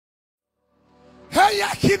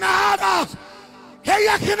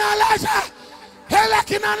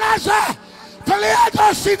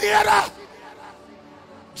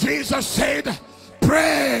Jesus said,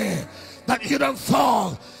 pray that you don't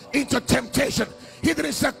fall into temptation. He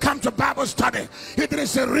didn't say come to Bible study. He didn't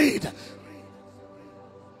say read.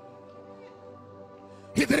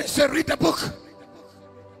 He didn't say read the book.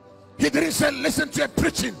 He didn't say listen to a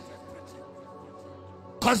preaching.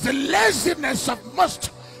 Because the laziness of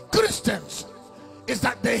most Christians is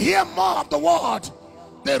that they hear more of the word.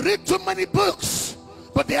 They read too many books,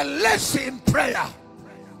 but they are lazy in prayer.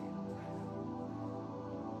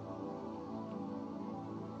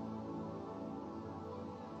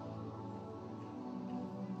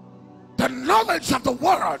 The knowledge of the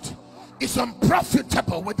word is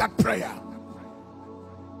unprofitable without prayer.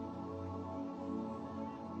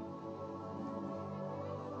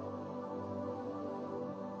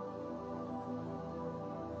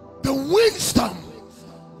 The wisdom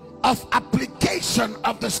of application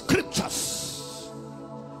of the scriptures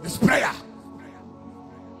is prayer.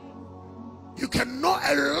 You can know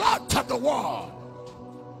a lot of the word,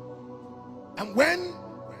 and when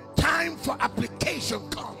time for application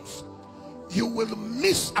comes, you will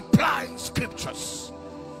misapply scriptures,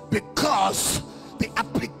 because the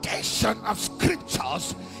application of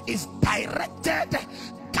scriptures is directed,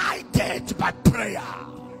 guided by prayer.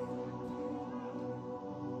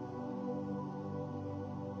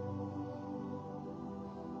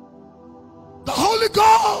 The Holy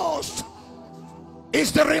Ghost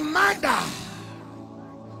is the reminder,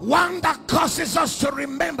 one that causes us to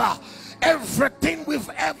remember everything we've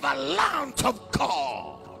ever learned of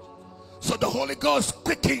God. So the Holy Ghost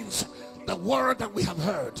quickens the word that we have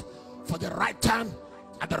heard for the right time,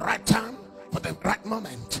 at the right time, for the right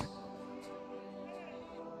moment.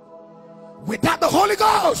 Without the Holy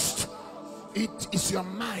Ghost, it is your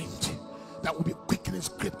mind that will be quickening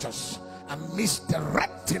scriptures and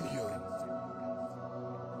misdirecting you.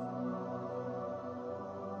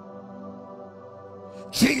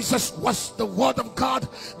 Jesus was the word of God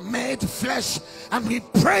made flesh, and he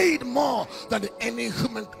prayed more than any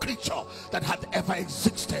human creature that had ever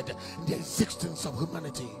existed in the existence of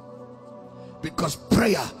humanity, because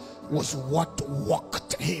prayer was what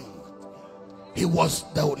walked him. He was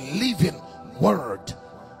the living word,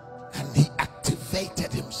 and he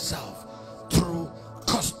activated himself through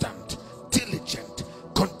constant, diligent,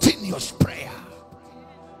 continuous prayer.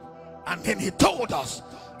 And then he told us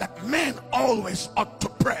that men always ought to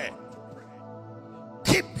pray.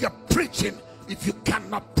 Keep your preaching if you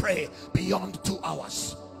cannot pray beyond 2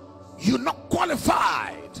 hours. You're not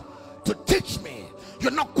qualified to teach me. You're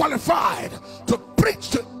not qualified to preach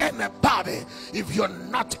to anybody if you're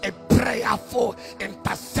not a prayerful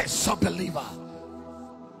intercessor believer.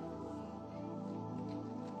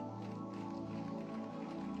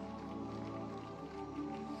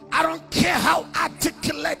 I don't care how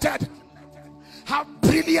articulated, how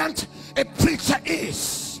brilliant a preacher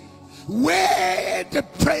is, where the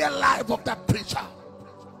prayer life of that preacher.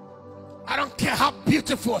 I don't care how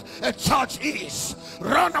beautiful a church is,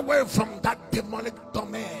 run away from that demonic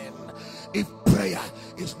domain if prayer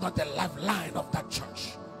is not the lifeline of that church.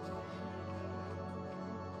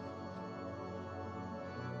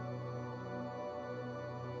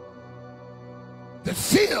 The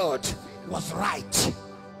field was right,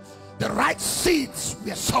 the right seeds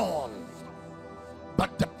were sown.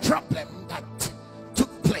 But the problem that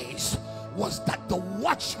took place was that the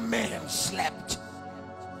watchmen slept,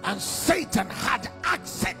 and Satan had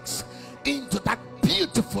access into that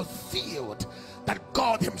beautiful field that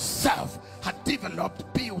God himself had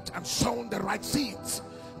developed, built, and sown the right seeds.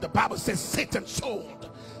 The Bible says Satan sowed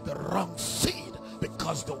the wrong seed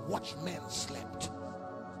because the watchmen slept.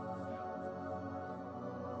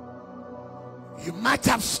 You might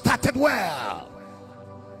have started well.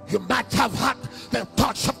 You might have had the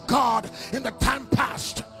touch of God in the time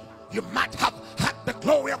past. You might have had the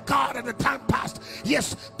glory of God in the time past.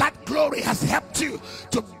 Yes, that glory has helped you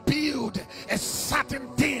to build a certain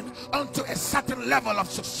thing onto a certain level of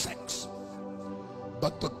success.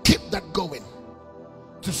 But to keep that going,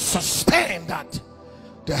 to sustain that,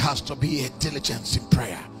 there has to be a diligence in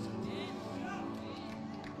prayer.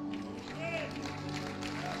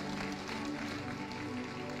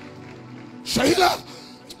 Sheila,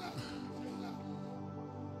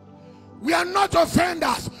 we are not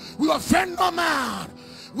offenders. We offend no man.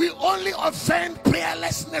 We only offend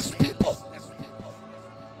prayerlessness people.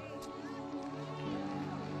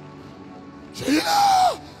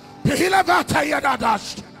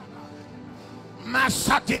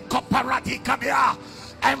 Masati koparati kabia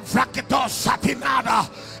emfraketo satinada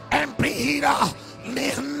emprihida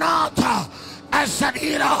minata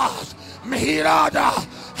Azadiras, Mihirada,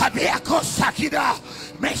 Habiako Sakida,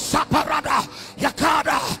 Mesaparada,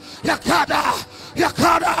 Yakada, Yakada,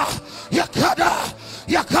 Yakada, Yakada,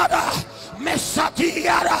 Yakada,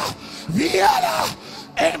 Mesatiara, Viera,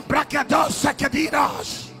 Embracados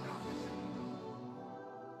Sakadiras.